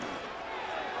 Burrow.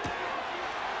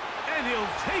 And he'll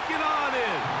take it on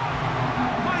in.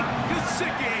 Mike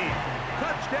Gesicki.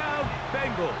 Touchdown,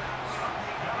 Bengals.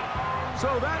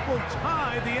 So that will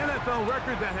tie the NFL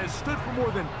record that has stood for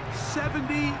more than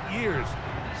 70 years.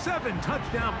 7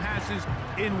 touchdown passes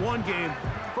in one game.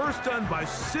 First done by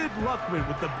Sid Luckman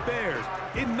with the Bears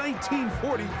in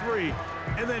 1943.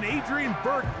 And then Adrian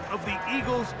Burke of the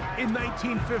Eagles in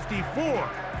 1954.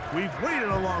 We've waited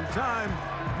a long time.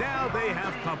 Now they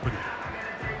have company.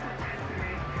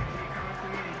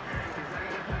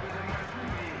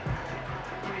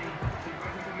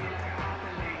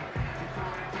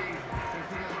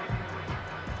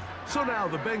 So now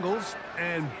the Bengals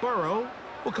and Burrow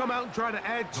will come out and try to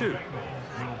add 2. The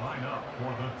Bengals will line up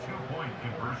for the two-point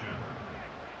conversion.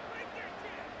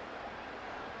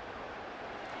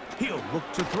 He'll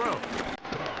look to throw.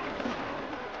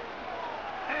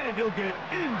 And he'll get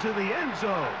into the end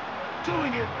zone,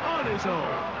 doing it on his own.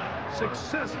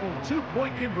 Successful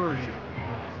two-point conversion.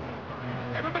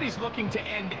 Everybody's looking to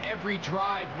end every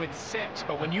drive with 6,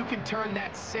 but when you can turn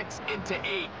that 6 into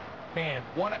 8, man,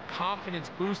 what a confidence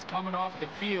boost coming off the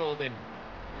field, and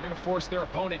they're going to force their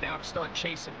opponent now to start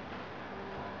chasing.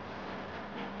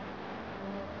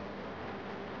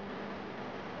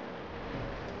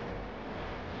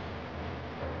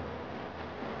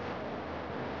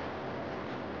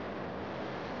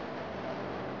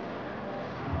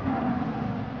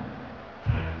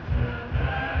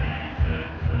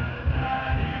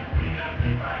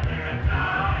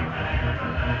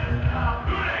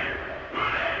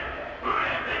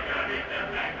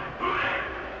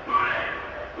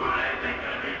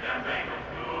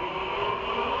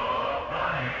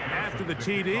 After the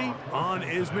TD, on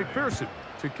is McPherson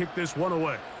to kick this one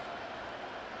away.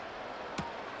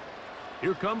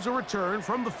 Here comes a return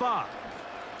from the 5.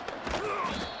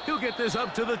 He'll get this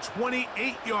up to the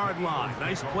 28-yard line.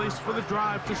 Nice place for the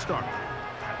drive to start.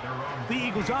 The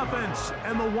Eagles offense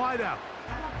and the wideout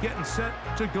getting set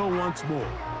to go once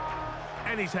more.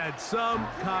 And he's had some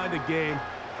kind of game.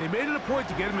 They made it a point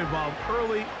to get him involved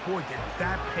early. Boy, did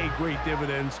that pay great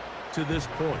dividends to this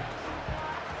point.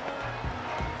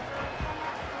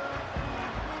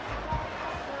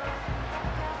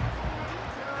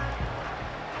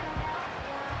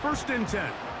 First and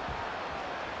 10.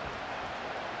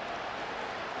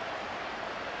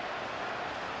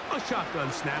 A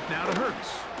shotgun snap now to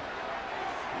Hurts.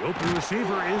 The open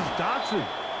receiver is Dotson.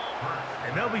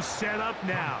 And they'll be set up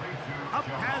now. Up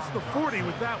past the 40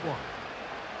 with that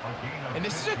one. And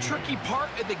this is a tricky part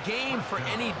of the game for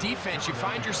any defense. You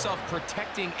find yourself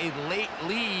protecting a late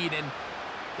lead, and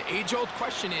the age-old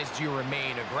question is, do you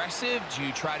remain aggressive? Do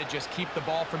you try to just keep the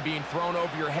ball from being thrown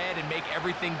over your head and make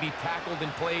everything be tackled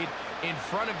and played in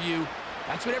front of you?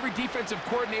 That's what every defensive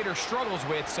coordinator struggles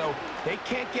with, so they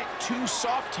can't get too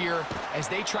soft here as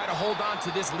they try to hold on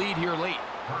to this lead here late.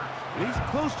 He's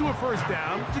close to a first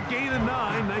down to gain a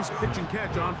 9. Nice pitch and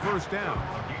catch on first down.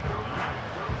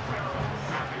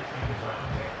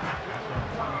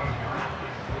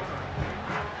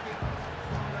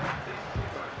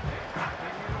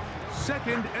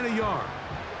 Second and a yard.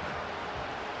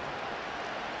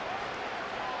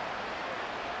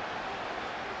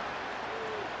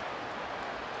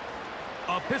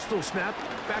 A pistol snap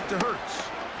back to Hurts.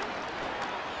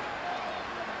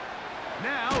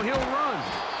 Now he'll run.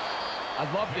 I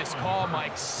love this call,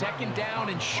 Mike. Second down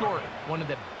and short. One of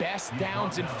the best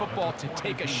downs in football to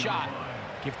take a shot.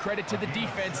 Give credit to the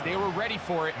defense. They were ready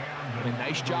for it. And a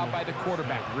nice job by the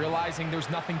quarterback, realizing there's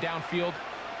nothing downfield.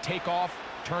 Take off,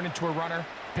 turn into a runner,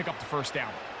 pick up the first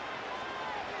down.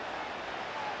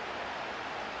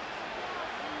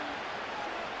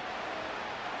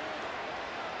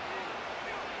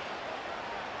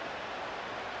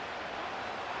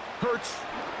 Hurts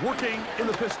working in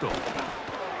the pistol.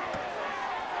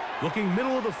 Looking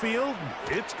middle of the field,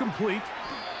 it's complete.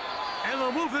 And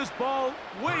they'll move this ball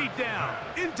way down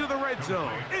into the red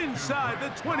zone, inside the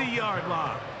 20-yard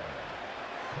line.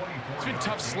 It's been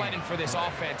tough sledding for this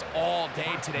offense all day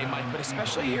today, Mike, but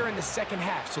especially here in the second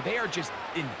half. So they are just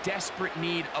in desperate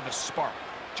need of a spark,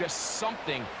 just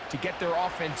something to get their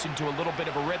offense into a little bit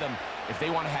of a rhythm if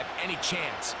they want to have any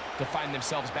chance to find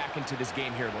themselves back into this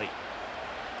game here late.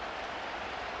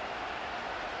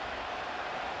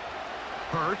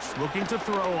 Hurts looking to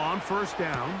throw on first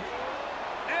down.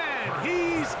 And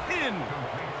he's in.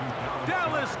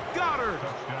 Dallas Goedert.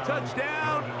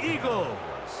 Touchdown, Eagles.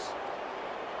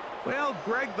 Well,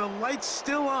 Greg, the light's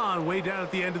still on way down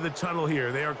at the end of the tunnel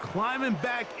here. They are climbing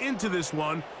back into this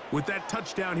one with that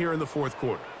touchdown here in the fourth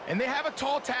quarter. And they have a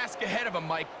tall task ahead of them,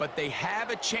 Mike, but they have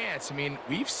a chance. I mean,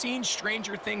 we've seen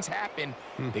stranger things happen.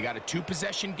 They got a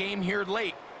 2-possession game here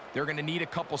late. They're going to need a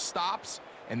couple stops,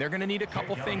 and they're going to need a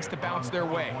couple things to bounce their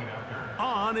way.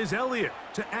 On is Elliott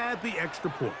to add the extra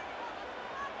point.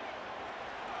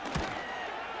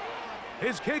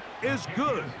 His kick is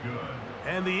good.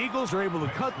 And the Eagles are able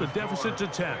to cut the deficit to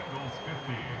 10. Bengals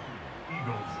 50,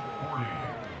 Eagles 40.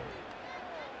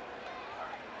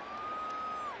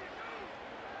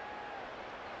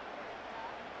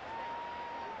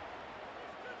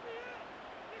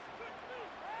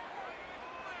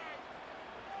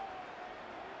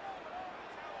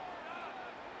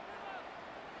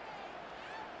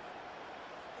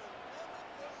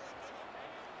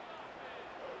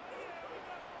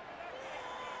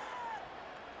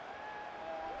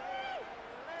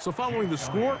 So following the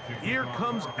score, here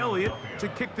comes Elliott to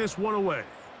kick this one away.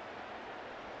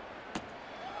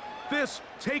 This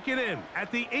taken in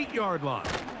at the 8-yard line.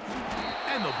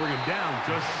 And they'll bring him down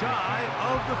just shy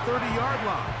of the 30-yard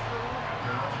line.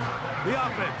 The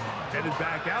offense headed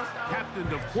back out,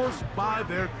 captained, of course, by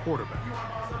their quarterback.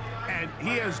 And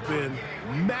he has been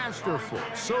masterful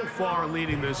so far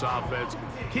leading this offense,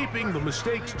 keeping the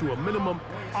mistakes to a minimum,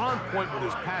 on point with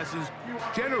his passes,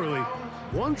 generally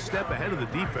one step ahead of the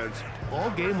defense all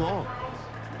game long.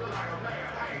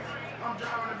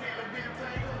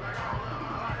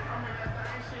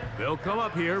 They'll come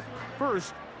up here,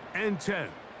 1st and 10.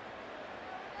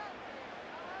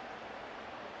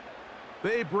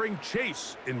 They bring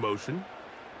Chase in motion.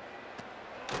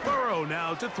 Burrow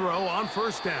now to throw on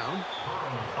 1st down.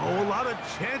 Oh, a lot of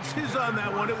chances on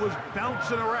that one. It was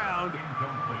bouncing around,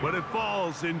 but it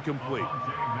falls incomplete.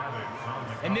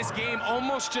 And this game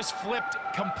almost just flipped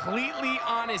completely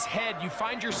on his head. You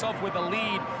find yourself with a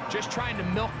lead, just trying to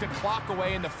milk the clock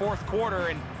away in the 4th quarter,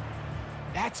 and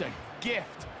that's a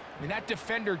gift. I mean, that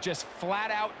defender just flat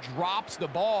out drops the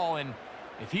ball, and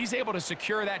if he's able to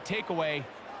secure that takeaway,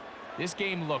 this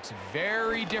game looks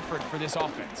very different for this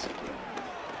offense.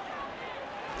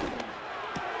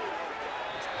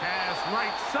 Pass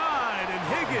right side, and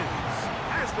Higgins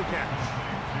has the catch.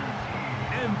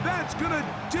 And that's going to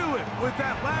do it. With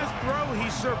that last throw, he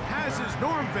surpasses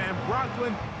Norm Van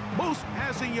Brocklin, most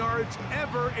passing yards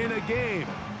ever in a game.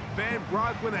 Van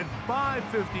Brocklin at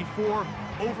 554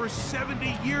 over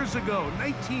 70 years ago,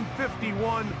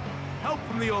 1951. Help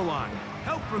from the O-line,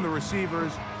 help from the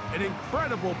receivers, an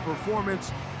incredible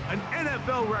performance, an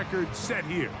NFL record set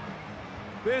here.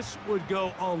 This would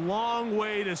go a long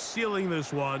way to sealing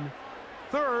this one.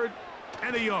 3rd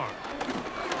and a yard.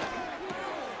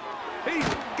 He's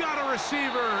got a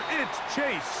receiver. It's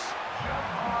Chase.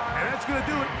 And that's going to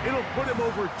do it. It'll put him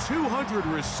over 200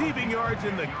 receiving yards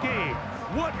in the game.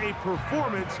 What a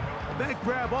performance. That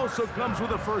grab also comes with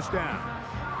a 1st down.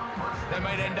 That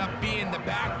might end up being the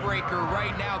backbreaker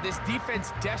right now. This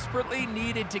defense desperately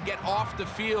needed to get off the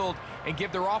field and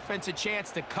give their offense a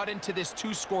chance to cut into this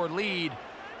 2-score lead.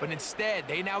 But instead,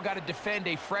 they now got to defend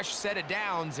a fresh set of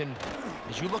downs. And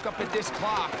as you look up at this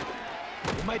clock,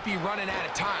 they might be running out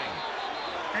of time.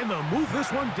 And they'll move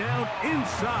this one down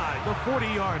inside the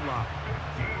 40-yard line.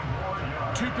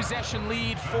 2-possession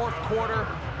lead, 4th quarter.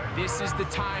 This is the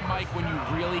time, Mike, when you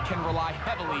really can rely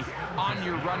heavily on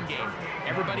your run game.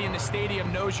 Everybody in the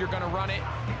stadium knows you're going to run it,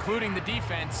 including the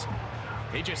defense.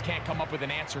 They just can't come up with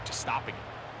an answer to stopping it.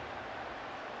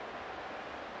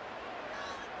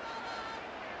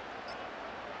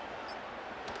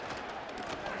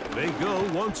 They go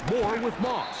once more with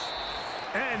Moss.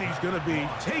 And he's going to be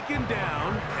taken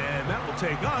down, and that will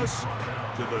take us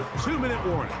to the 2-minute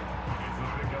warning.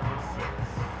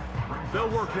 They'll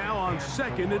work now on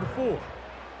 2nd and 4.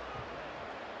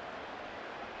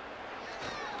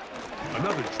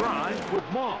 Another try with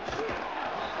Moss.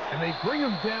 And they bring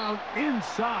him down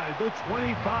inside the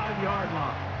 25-yard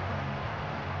line.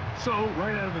 So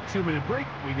right out of the 2-minute break,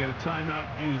 we get a timeout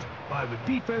used by the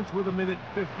defense with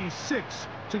 1:56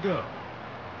 to go.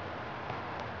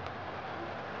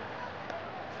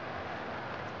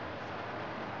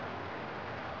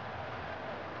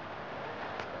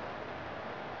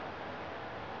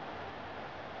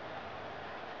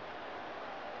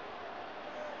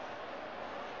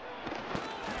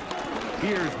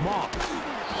 Here's Moss.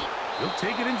 He'll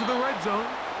take it into the red zone.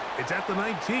 It's at the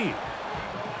 19.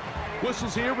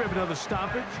 Whistles here. We have another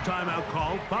stoppage. Timeout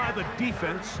called by the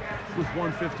defense with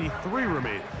 1:53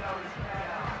 remaining.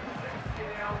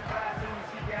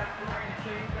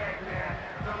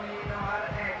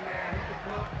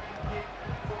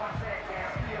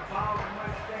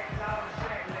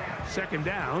 Second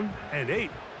down and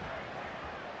 8.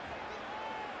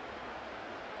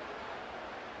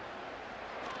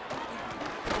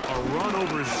 A run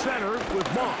over center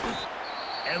with Moss.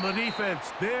 And the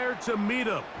defense there to meet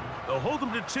him. They'll hold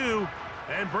him to 2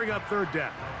 and bring up 3rd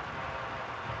down.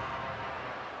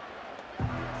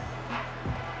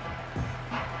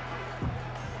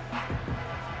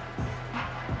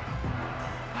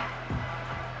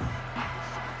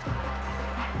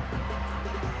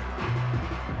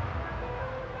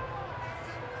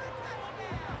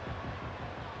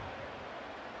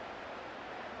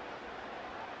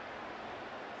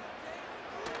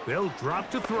 They'll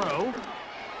drop to throw.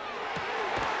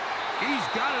 He's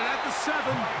got it at the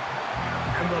 7.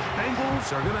 And the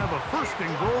Bengals are going to have a 1st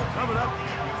and goal coming up.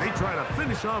 They try to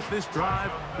finish off this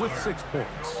drive with 6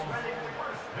 points.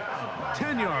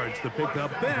 10 yards to pick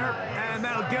up there, and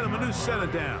that'll get them a new set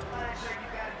of downs.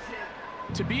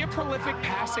 To be a prolific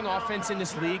passing offense in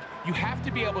this league, you have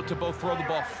to be able to both throw the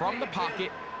ball from the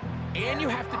pocket and you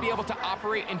have to be able to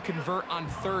operate and convert on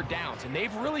third downs. And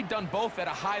they've really done both at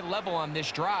a high level on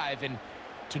this drive. And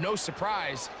to no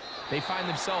surprise, they find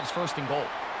themselves first and goal.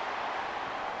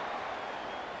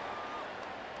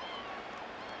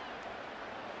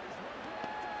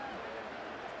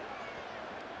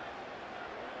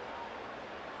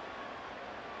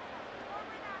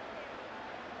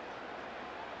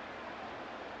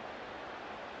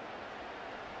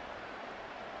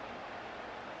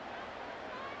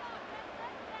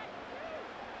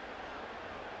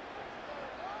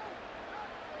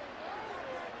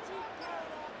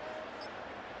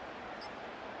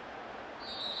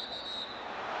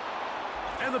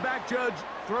 And the back judge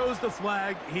throws the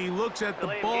flag. He looks at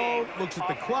the ball, looks at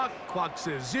the clock. Clock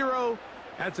says 0.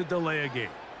 That's a delay of game.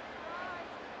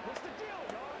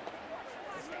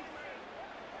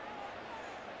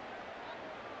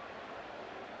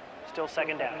 Still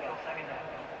second down.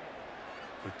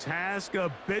 The task a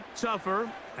bit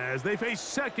tougher as they face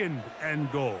second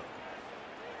and goal.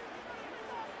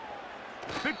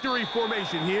 Victory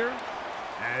formation here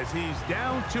as he's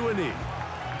down to a knee.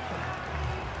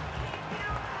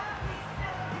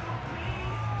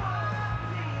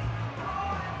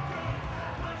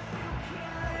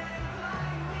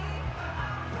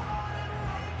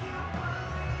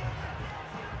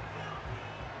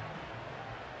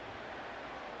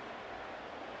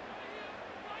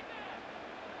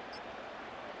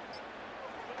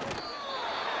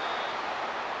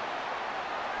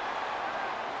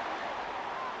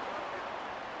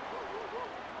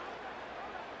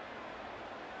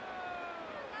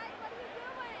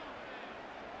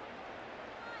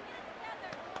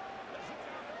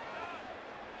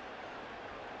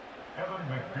 Evan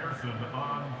McPherson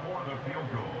on for the field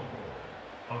goal.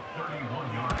 A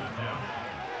 31-yard attempt.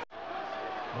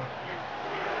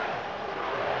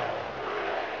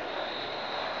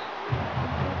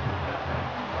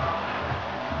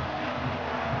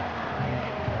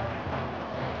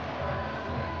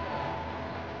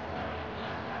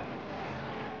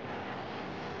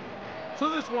 So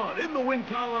this one in the win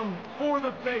column for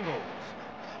the Bengals.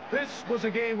 This was a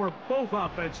game where both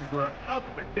offenses were up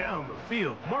and down the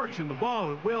field, marching the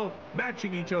ball at will,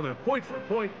 matching each other point for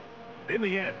point. In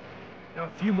the end, a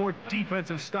few more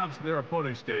defensive stops than their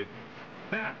opponents did.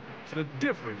 That's the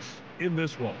difference in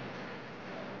this one.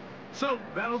 So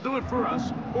that'll do it for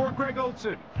us. For Greg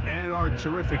Olson and our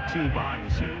terrific team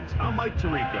behind the scenes, I'm Mike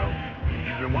Tirico.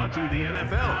 You've been watching the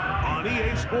NFL on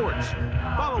EA Sports.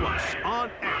 Follow us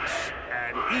on X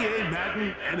at EA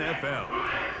Madden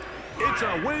NFL. It's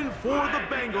a win for the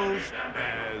Bengals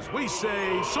as we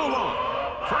say so long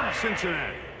from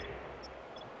Cincinnati.